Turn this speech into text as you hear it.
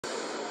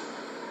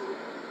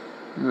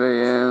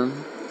But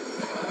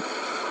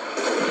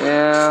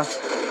yeah,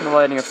 the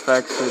lighting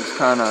effects is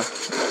kind of,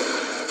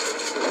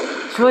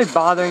 it's really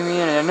bothering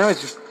me, and I know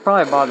it's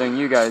probably bothering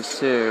you guys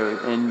too.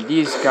 And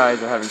these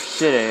guys are having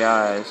shit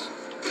AIs.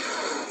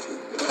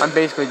 I'm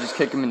basically just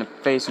kicking them in the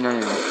face and not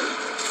even.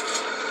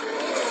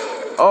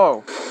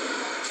 Oh.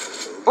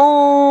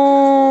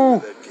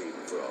 Oh!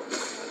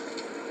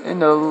 In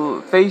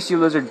the face, you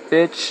lizard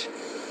bitch.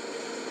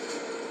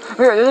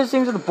 Wait, are those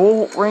things with the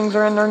bull rings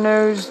are in their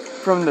nose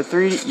from the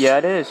 3D? Yeah,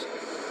 it is.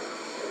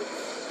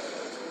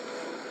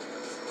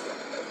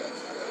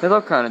 They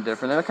look kind of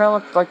different. They kind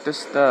of look like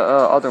the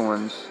other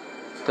ones,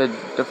 the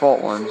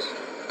default ones.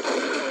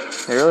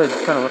 They really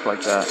kind of look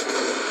like that.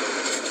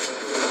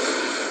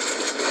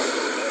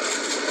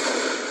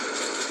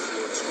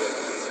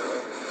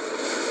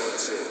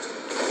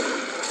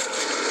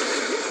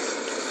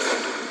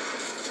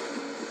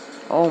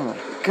 Oh my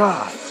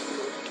god.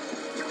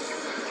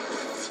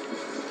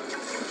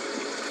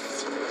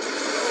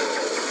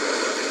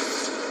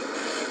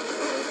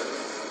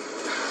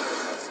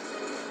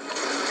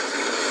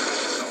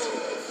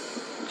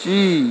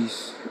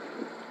 Jeez.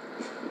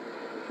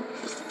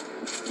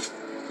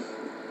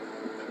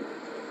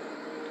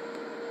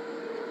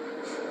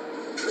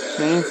 Is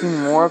there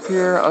anything more up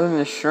here other than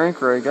the shrink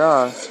ray?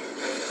 God.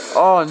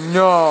 Oh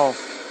no.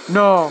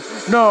 No.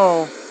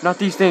 No. Not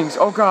these things.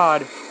 Oh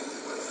god.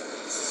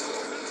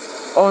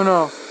 Oh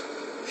no.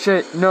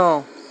 Shit.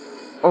 No.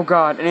 Oh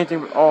god.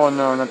 Anything. Oh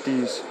no. Not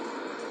these.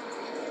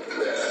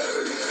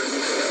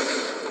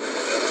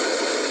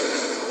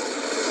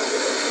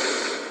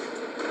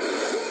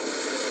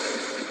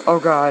 Oh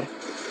god.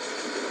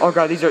 Oh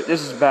god, this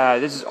is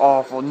bad. This is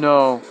awful.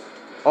 No.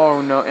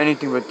 Oh no,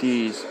 anything but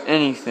these.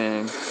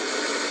 Anything.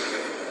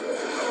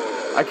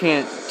 I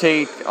can't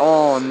take.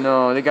 Oh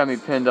no, they got me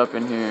pinned up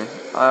in here.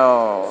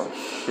 Oh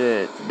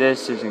shit.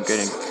 This isn't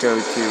gonna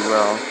go too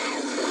well.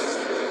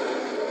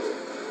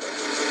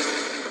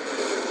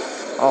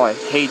 Oh, I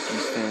hate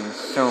these things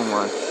so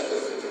much.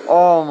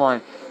 Oh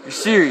my. You're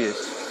serious?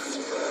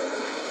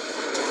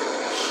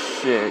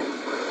 Shit.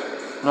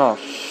 Oh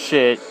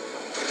shit.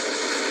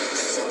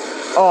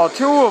 Oh,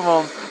 two of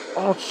them.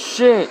 Oh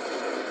shit.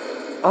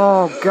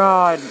 Oh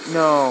god,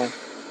 no.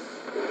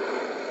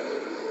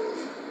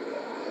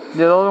 Did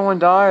the other one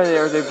die,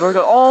 or they both?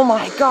 Oh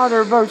my god,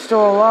 they're both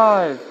still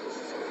alive.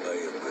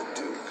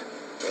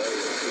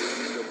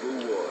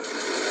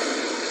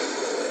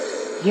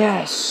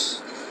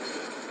 Yes.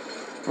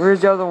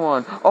 Where's the other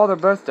one? Oh, they're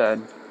both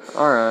dead.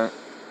 Alright.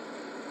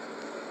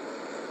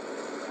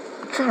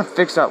 I'm trying to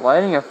fix that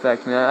lighting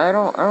effect, man. I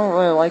don't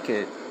really like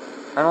it.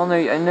 I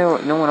know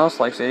no one else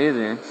likes it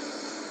either.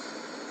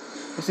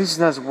 At least it's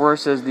not as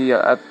worse as the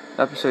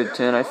episode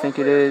 10, I think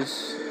it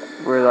is,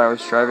 where I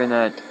was driving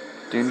that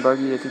dune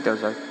buggy. I think that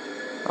was like,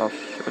 oh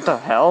shit, what the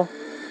hell?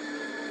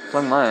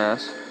 Flung my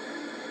ass.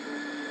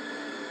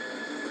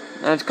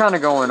 And it's kind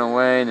of going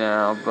away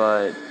now,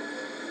 but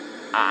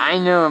I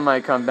know it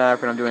might come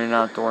back when I'm doing an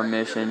outdoor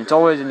mission. It's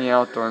always in the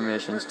outdoor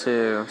missions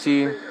too.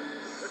 See,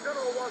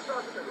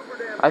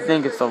 I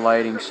think it's the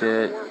lighting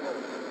shit.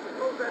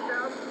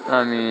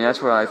 I mean,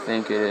 that's what I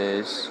think it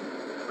is.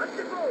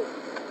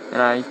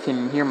 And I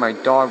can hear my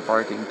dog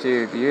barking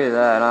too. If you hear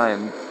that, I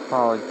am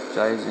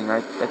apologizing. I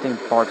think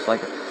barks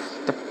like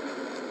the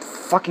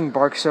fucking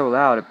barks so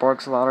loud. It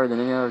barks louder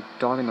than any other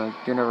dog in the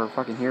you never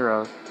fucking hear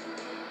of.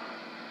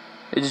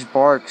 It just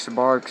barks,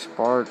 barks,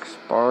 barks,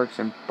 barks,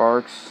 and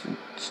barks. And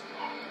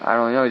I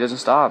don't know. It doesn't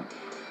stop.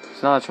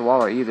 It's not a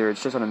chihuahua either.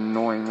 It's just an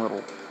annoying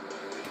little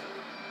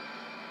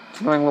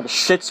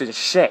shih tzu to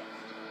shit.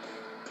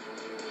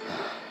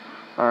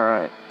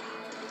 Alright.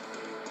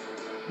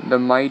 The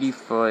mighty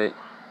foot.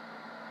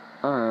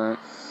 Alright.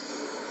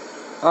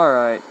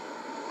 Alright.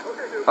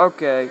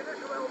 Okay.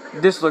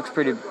 This looks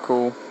pretty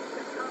cool.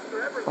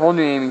 A whole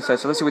new aiming set,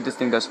 so let's see what this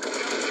thing does.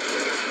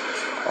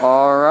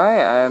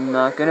 Alright, I'm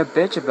not gonna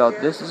bitch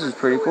about this. This is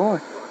pretty cool.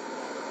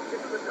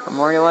 I'm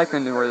already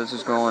liking where this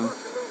is going.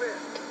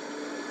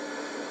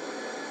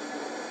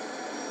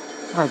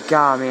 My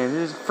god, man,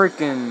 this is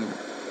freaking...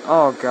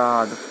 Oh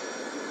god.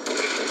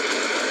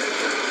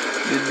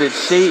 The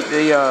shape,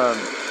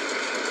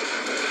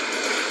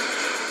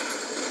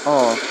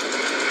 Oh.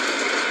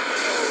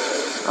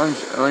 I'm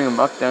just running them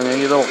up down there,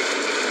 you little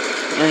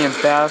alien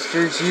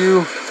bastards,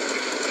 you.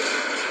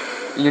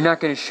 You're not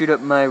gonna shoot up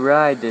my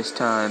ride this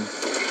time.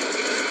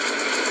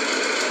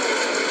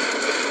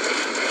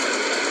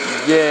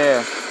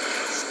 Yeah.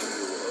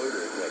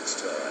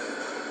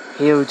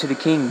 Hail to the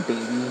king,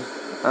 baby.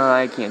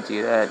 I can't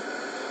do that.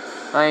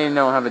 I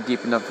don't have a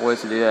deep enough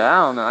voice to do that.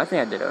 I don't know. I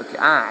think I did okay.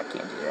 I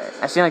can't do that.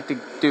 I sound like the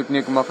Duke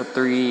Nukem Forever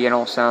 3 and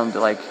all sound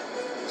like...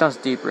 Sounds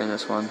deeper in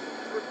this one.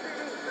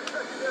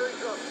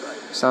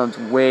 Sounds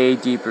way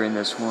deeper in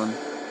this one.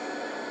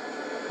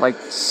 Like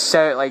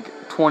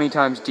 20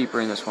 times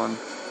deeper in this one.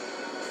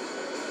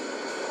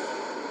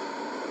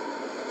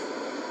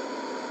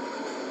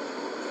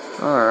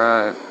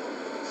 Alright.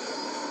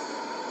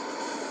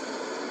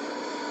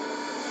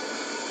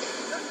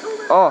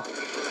 Oh.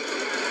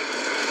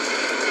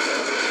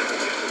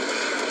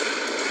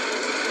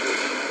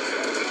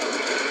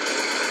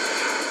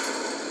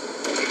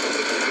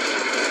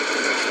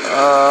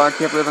 Oh, I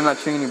can't believe I'm not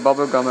chewing any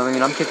bubble gum. I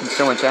mean, I'm kicking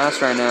so much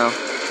ass right now.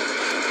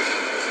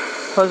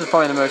 Plus, it's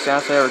probably the most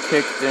ass I ever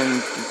kicked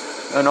in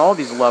all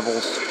these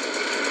levels.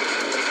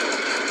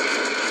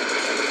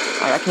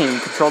 I can't even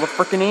control the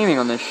frickin' aiming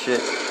on this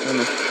shit.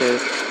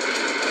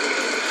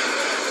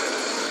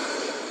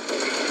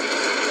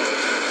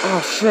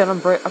 Oh shit,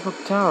 I'm right up the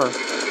tower.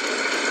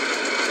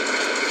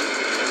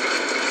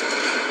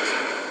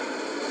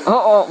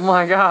 Oh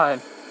my god.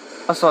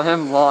 I saw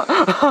him launch.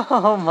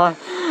 Oh my.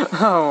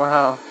 Oh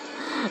wow.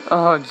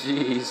 Oh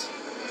jeez.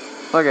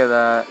 Look at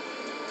that.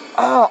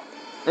 Oh!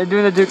 They're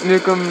doing the Duke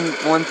Nukem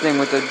one thing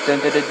with the dun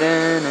dun dun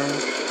dun dun.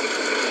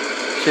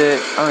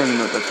 Shit. I don't even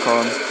know what that's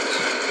called. It's a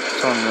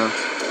song though.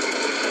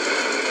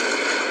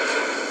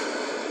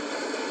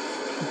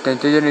 Dun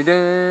dun dun dun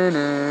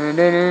dun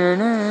dun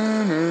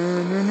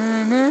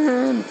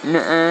dun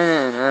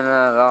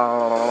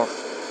dun.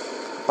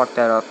 Fuck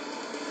that up.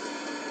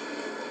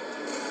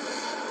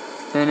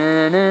 Dun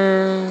dun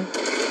dun.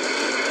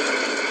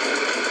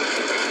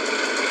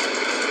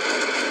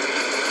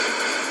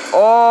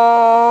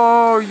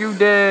 Oh, you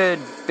dead,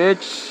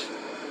 bitch.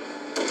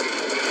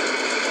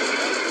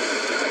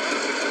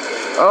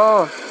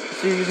 Oh,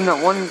 she's using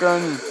that one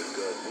gun.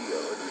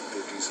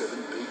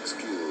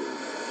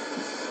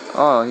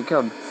 Oh, he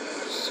killed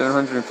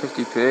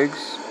 750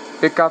 pigs.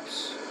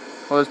 Pickups.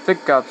 Well, those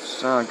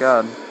pickups. Oh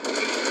god,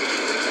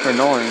 they're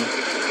annoying.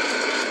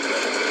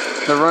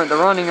 The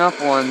running up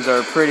ones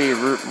are pretty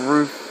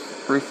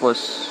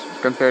ruthless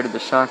compared to the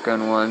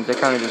shotgun ones. They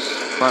kind of just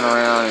run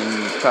around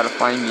and try to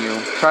find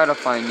you.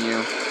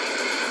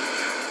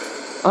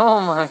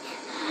 Oh my,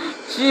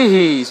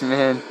 jeez,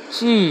 man,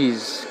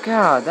 jeez,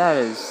 god, that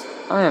is.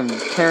 I am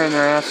tearing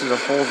their asses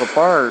of holes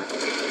apart.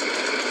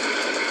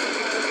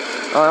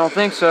 Oh, I don't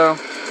think so.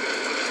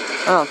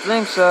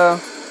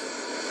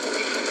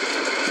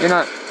 You're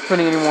not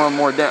putting any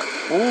more down.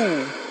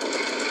 Ooh.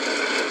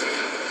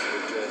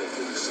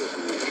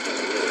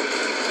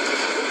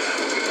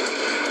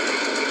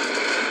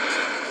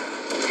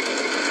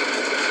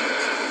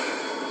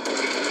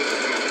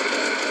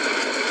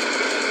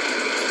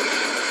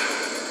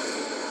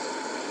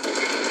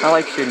 I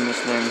like shooting this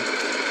thing.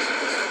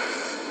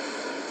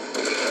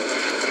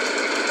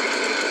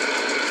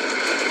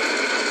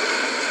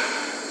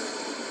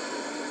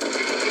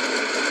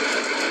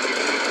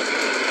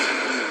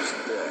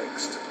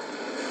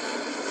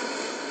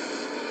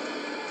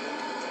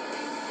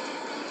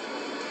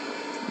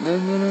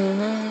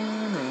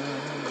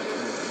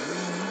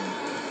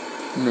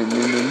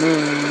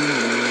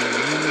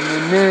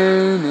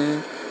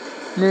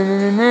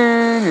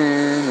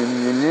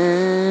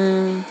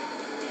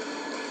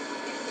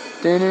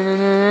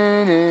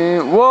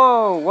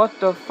 Whoa, what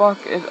the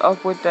fuck is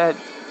up with that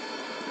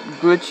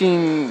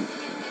glitching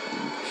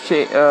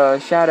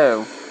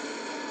shadow?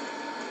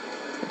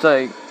 It's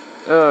like,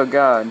 oh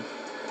god.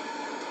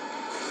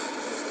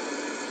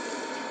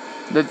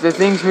 The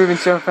thing's moving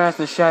so fast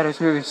and the shadow's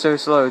moving so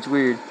slow, it's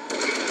weird.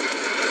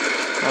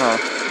 Oh,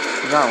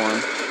 got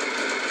one.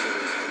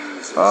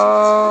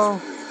 Oh.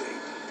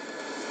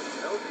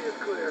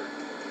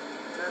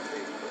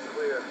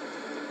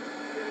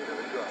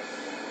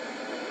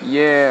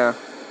 Yeah.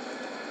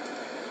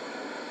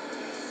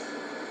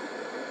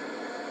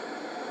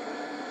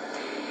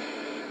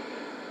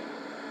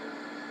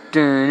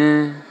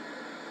 Dun-dun.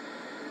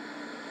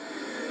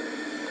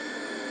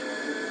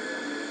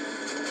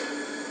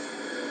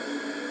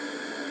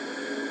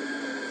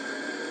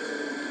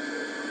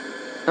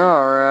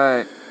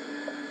 Alright.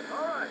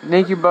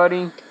 Thank you,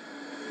 buddy,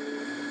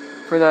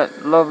 for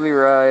that lovely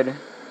ride.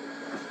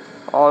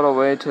 All the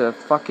way to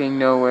fucking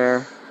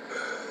nowhere.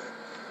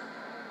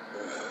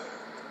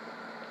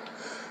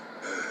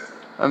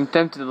 I'm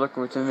tempted to look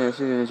what's in there,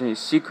 see if there's any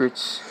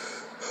secrets.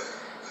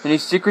 Any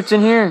secrets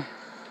in here?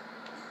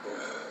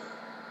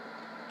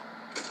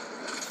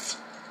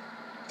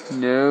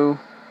 No.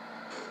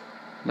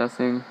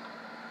 Nothing.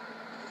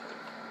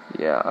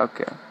 Yeah,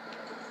 okay.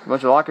 A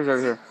bunch of lockers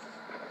over here.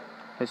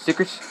 Hey,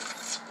 secrets?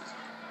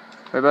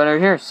 What about over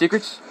here?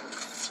 Secrets?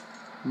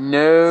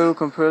 No,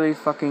 completely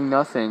fucking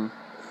nothing.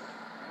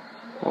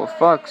 Well,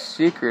 fuck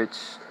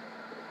secrets.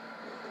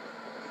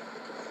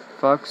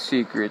 Fuck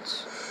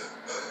secrets.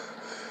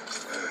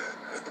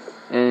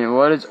 And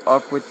what is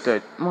up with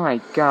the...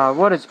 My god,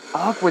 what is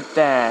up with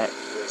that?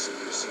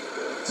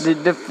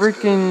 The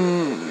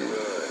freaking...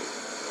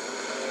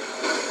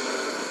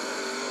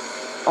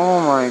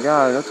 Oh my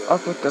god, what's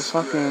up with the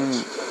fucking...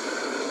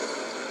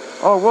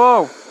 Oh,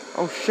 whoa!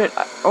 Oh shit,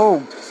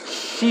 oh,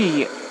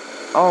 gee.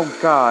 Oh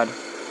god.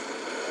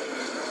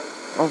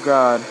 Oh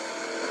god.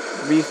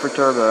 V for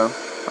turbo.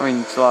 I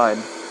mean, slide.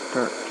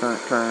 Turn,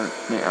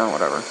 yeah,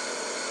 whatever.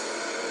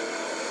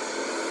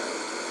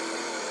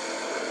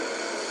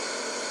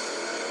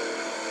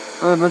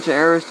 Oh, a bunch of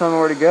arrows telling me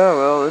where to go.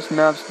 Well, this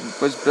map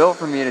was built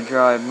for me to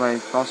drive my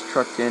boss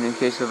truck in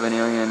case of an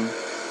alien.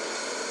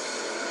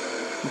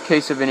 In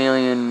case of an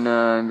alien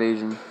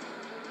invasion.